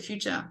stories in the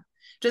future.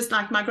 Just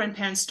like my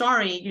grandparents'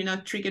 story,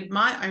 triggered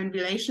my own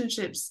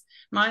relationships,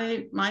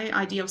 my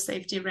idea of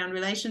safety around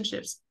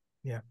relationships.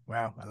 Yeah.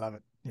 Wow. I love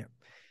it. Yeah.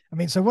 I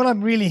mean, so what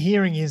I'm really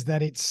hearing is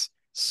that it's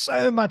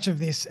so much of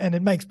this, and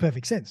it makes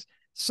perfect sense.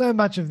 So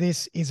much of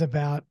this is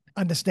about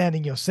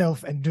understanding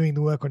yourself and doing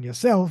the work on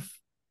yourself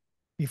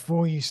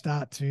before you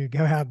start to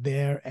go out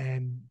there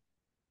and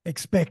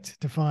expect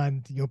to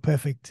find your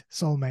perfect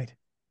soulmate.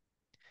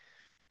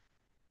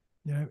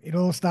 It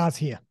all starts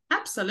here.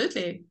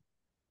 Absolutely.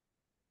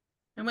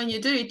 And when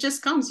you do, it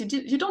just comes.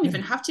 You don't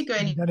even have to go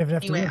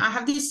anywhere. I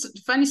have this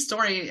funny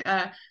story.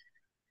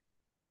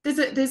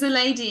 There's a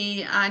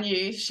lady I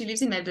knew. She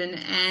lives in Melbourne,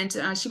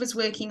 and she was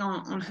working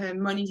on her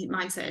money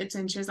mindset.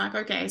 And she was like,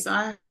 okay, so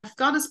I've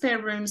got a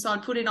spare room, so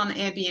I'll put it on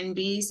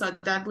Airbnb, so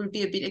that will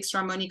be a bit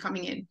extra money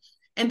coming in.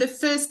 And the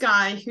first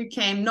guy who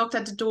came knocked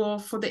at the door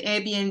for the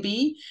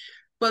Airbnb.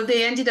 Well,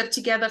 they ended up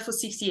together for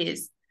 6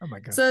 years. Oh my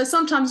God. So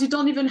sometimes you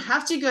don't even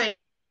have to go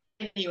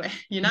anyway,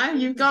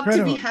 you've got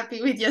to be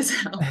happy with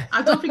yourself.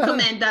 I don't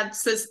recommend that.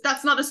 So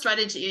that's not a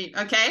strategy,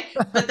 okay?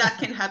 But that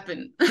can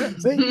happen.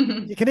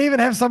 See, you can even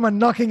have someone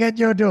knocking at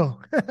your door.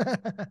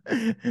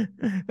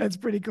 That's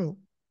pretty cool.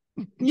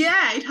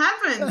 Yeah, it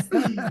happens.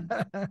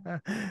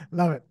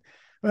 Love it.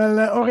 Well,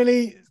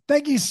 Aurelie,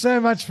 thank you so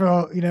much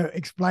for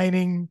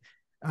explaining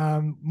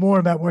more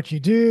about what you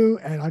do,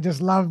 and I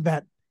just love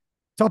that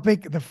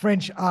topic, the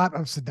French art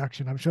of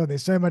seduction. I'm sure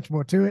there's so much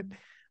more to it.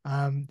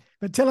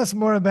 But tell us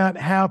more about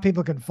how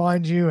people can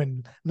find you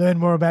and learn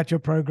more about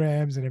your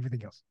programs and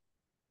everything else.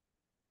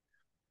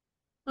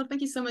 Well,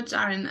 thank you so much,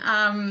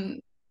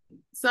 Aaron.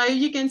 So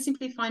you can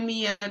simply find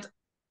me at,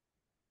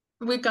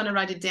 we're going to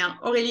write it down,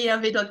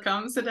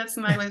 aureliehervert.com. So that's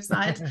my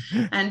website.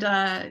 And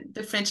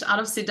the French Art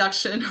of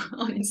Seduction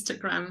on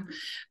Instagram.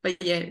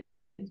 But yeah,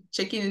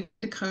 check in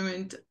the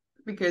comment,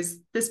 because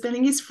the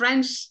spelling is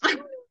French.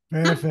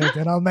 Perfect.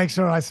 And I'll make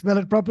sure I spell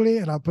it properly,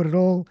 and I'll put it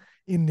all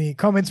in the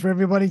comments for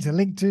everybody to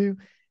link to.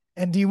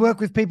 And do you work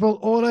with people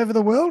all over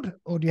the world,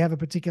 or do you have a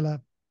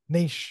particular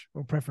niche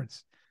or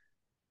preference?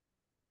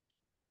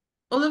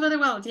 All over the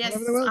world, yes.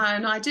 All over the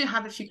world? No, I do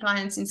have a few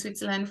clients in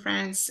Switzerland,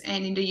 France,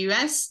 and in the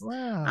US.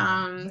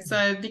 Wow.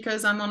 So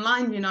because I'm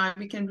online,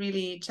 we can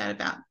really chat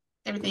about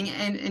everything.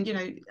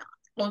 And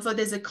also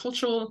there's a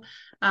cultural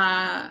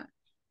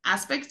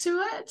aspect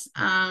to it.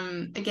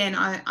 Again,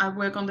 I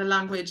work on the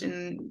language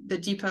and the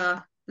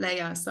deeper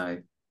layer, so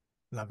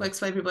it works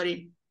for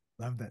everybody.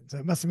 Love that. So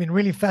it must have been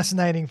really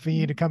fascinating for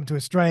you to come to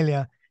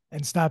Australia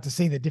and start to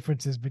see the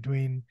differences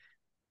between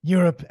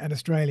Europe and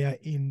Australia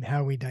in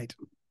how we date?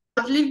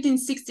 I've lived in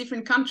 6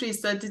 different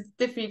countries, so there's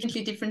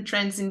definitely different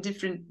trends in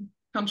different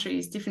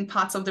countries, different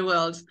parts of the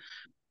world.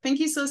 Thank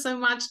you so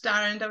much,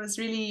 Darren. That was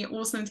really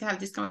awesome to have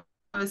this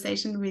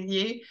conversation with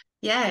you.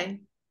 Yeah.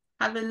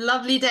 Have a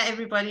lovely day,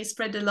 everybody.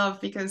 Spread the love,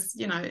 because,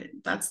 you know,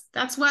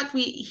 that's what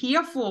we're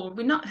here for.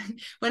 We're not.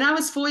 When I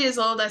was 4 years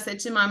old, I said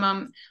to my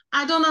mom,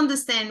 I don't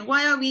understand.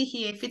 Why are we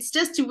here? If it's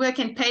just to work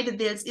and pay the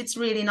bills, it's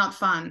really not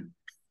fun.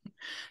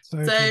 So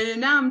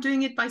now I'm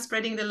doing it by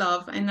spreading the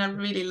love, and I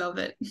really love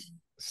it.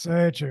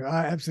 So true.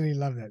 I absolutely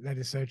love that. That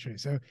is so true.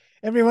 So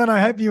everyone, I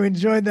hope you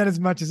enjoyed that as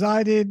much as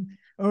I did.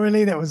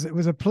 Aurelie, it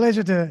was a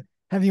pleasure to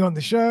have you on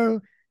the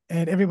show.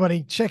 And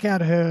everybody, check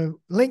out her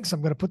links.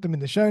 I'm going to put them in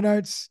the show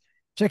notes.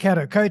 Check out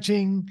her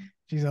coaching.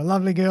 She's a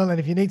lovely girl. And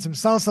if you need some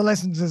salsa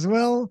lessons as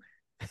well,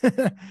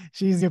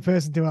 she's your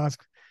person to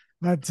ask.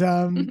 But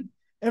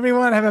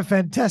everyone, have a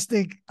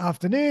fantastic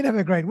afternoon. Have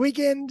a great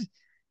weekend.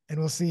 And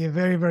we'll see you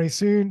very, very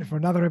soon for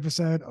another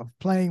episode of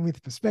Playing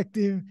with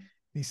Perspective,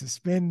 the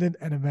Suspended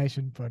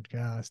Animation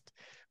Podcast.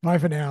 Bye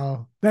for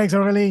now. Thanks,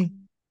 Aurelie.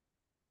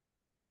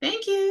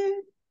 Thank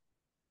you.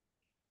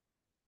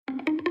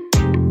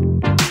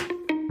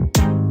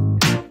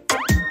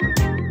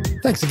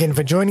 Thanks again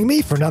for joining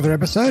me for another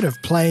episode of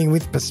Playing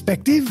with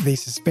Perspective, the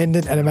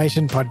Suspended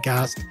Animation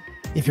Podcast.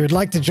 If you would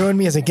like to join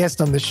me as a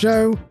guest on the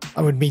show,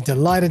 I would be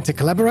delighted to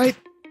collaborate.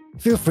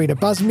 Feel free to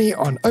buzz me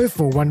on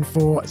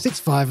 0414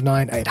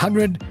 659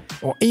 800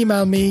 or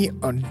email me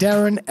on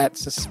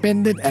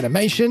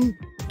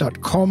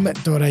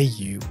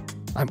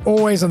darren@suspendedanimation.com.au. I'm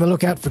always on the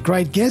lookout for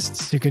great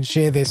guests who can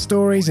share their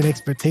stories and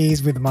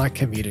expertise with my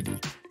community.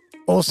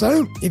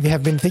 Also, if you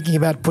have been thinking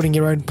about putting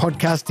your own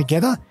podcast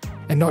together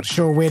and not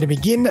sure where to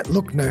begin,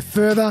 look no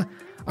further.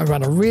 I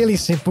run a really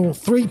simple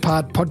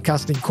 3-part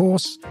podcasting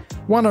course,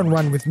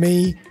 one-on-one with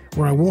me,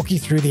 where I walk you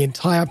through the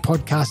entire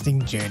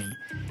podcasting journey.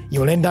 You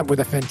will end up with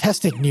a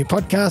fantastic new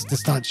podcast to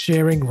start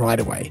sharing right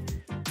away.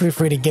 Feel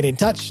free to get in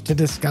touch to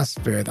discuss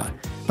further.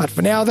 But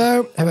for now,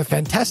 though, have a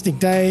fantastic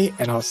day,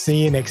 and I'll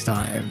see you next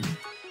time.